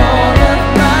with all of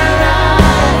my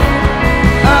life,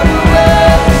 I will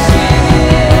worship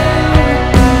you.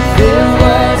 There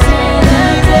wasn't a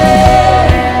day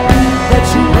that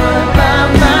you weren't by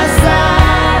my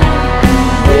side.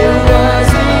 There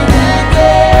wasn't a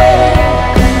day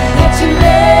that you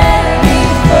let me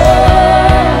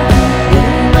fall.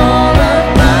 In all of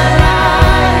my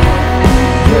life,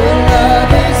 your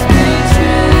love has been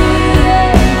true.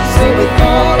 So with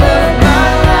all of my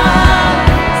life,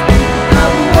 I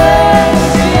will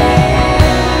worship.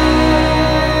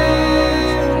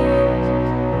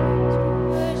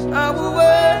 I will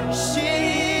worship.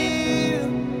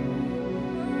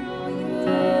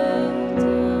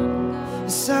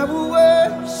 Yes, I will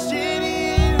worship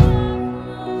you.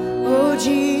 Oh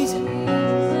Jesus,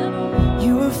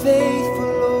 you are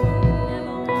faithful, Lord,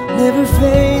 never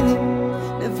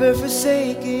failing, never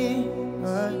forsaken.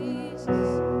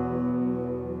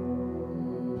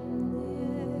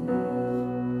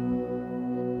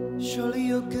 Surely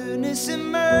your goodness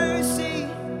and mercy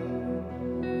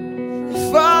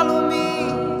they follow me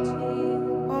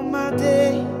all my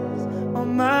days, all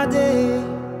my days.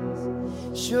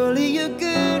 Surely your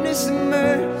goodness and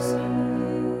mercy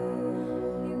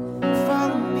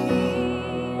follow me,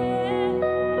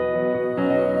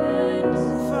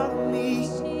 follow me.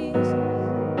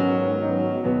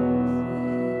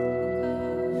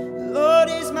 The Lord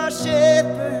is my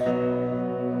shepherd,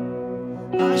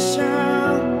 I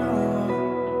shall not want.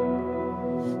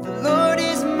 The Lord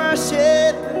is my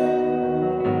shepherd,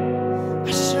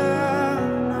 I shall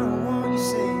not want. You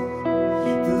say,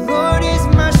 the Lord is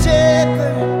my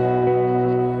shepherd,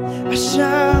 I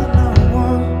shall not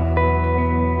want.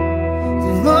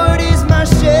 The Lord is my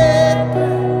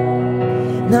shepherd,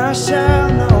 and I shall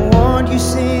not want. You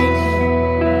sing,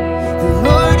 the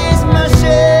Lord is my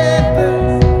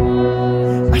shepherd,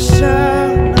 I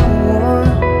shall not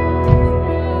want.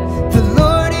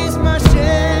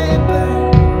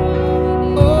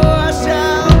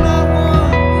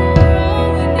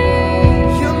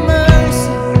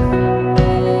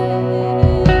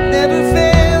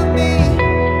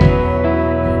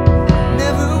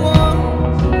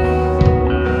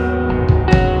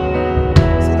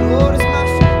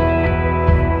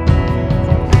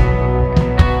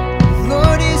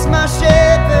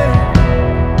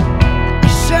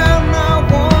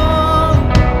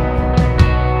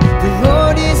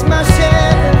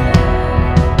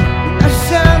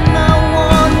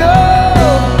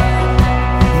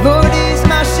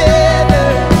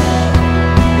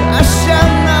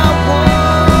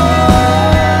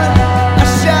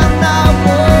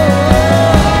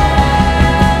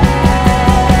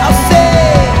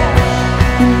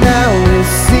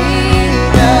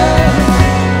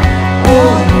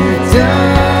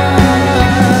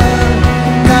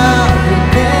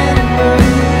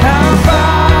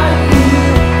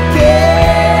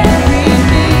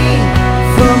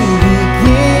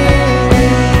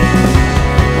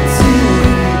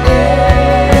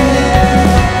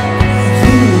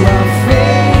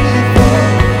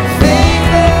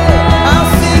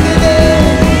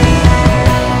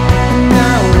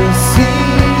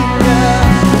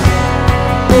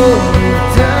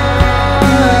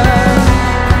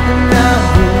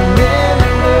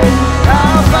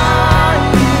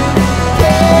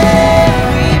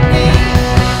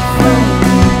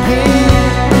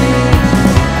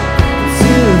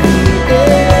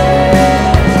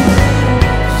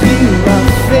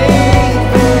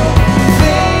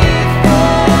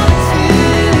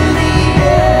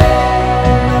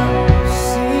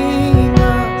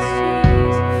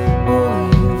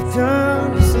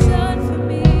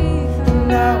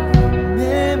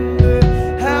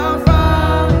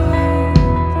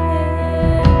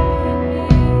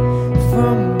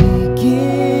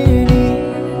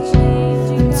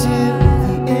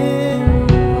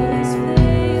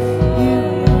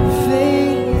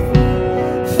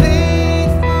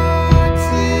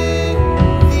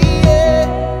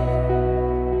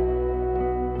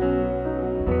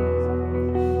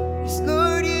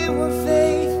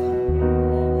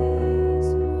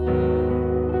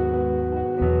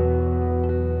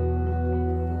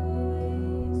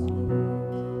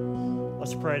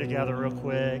 Let's pray together real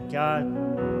quick. God,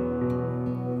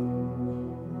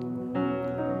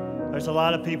 there's a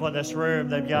lot of people in this room,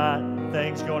 they've got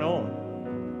things going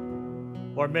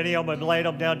on. Lord, many of them have laid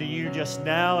them down to you just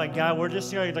now. And God, we're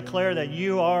just going to declare that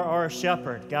you are our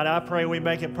shepherd. God, I pray we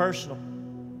make it personal.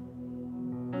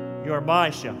 You are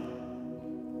my shepherd.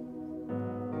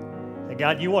 And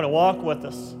God, you want to walk with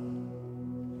us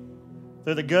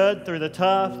through the good, through the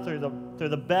tough, through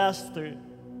the best, through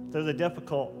the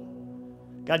difficult.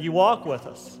 God, you walk with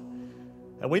us.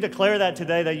 And we declare that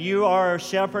today, that you are our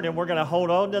shepherd, and we're going to hold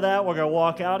on to that. We're going to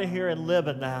walk out of here and live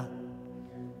in that.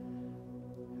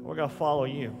 We're going to follow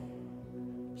you.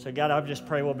 So, God, I just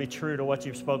pray we'll be true to what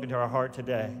you've spoken to our heart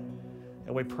today.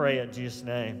 And we pray in Jesus'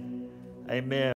 name. Amen.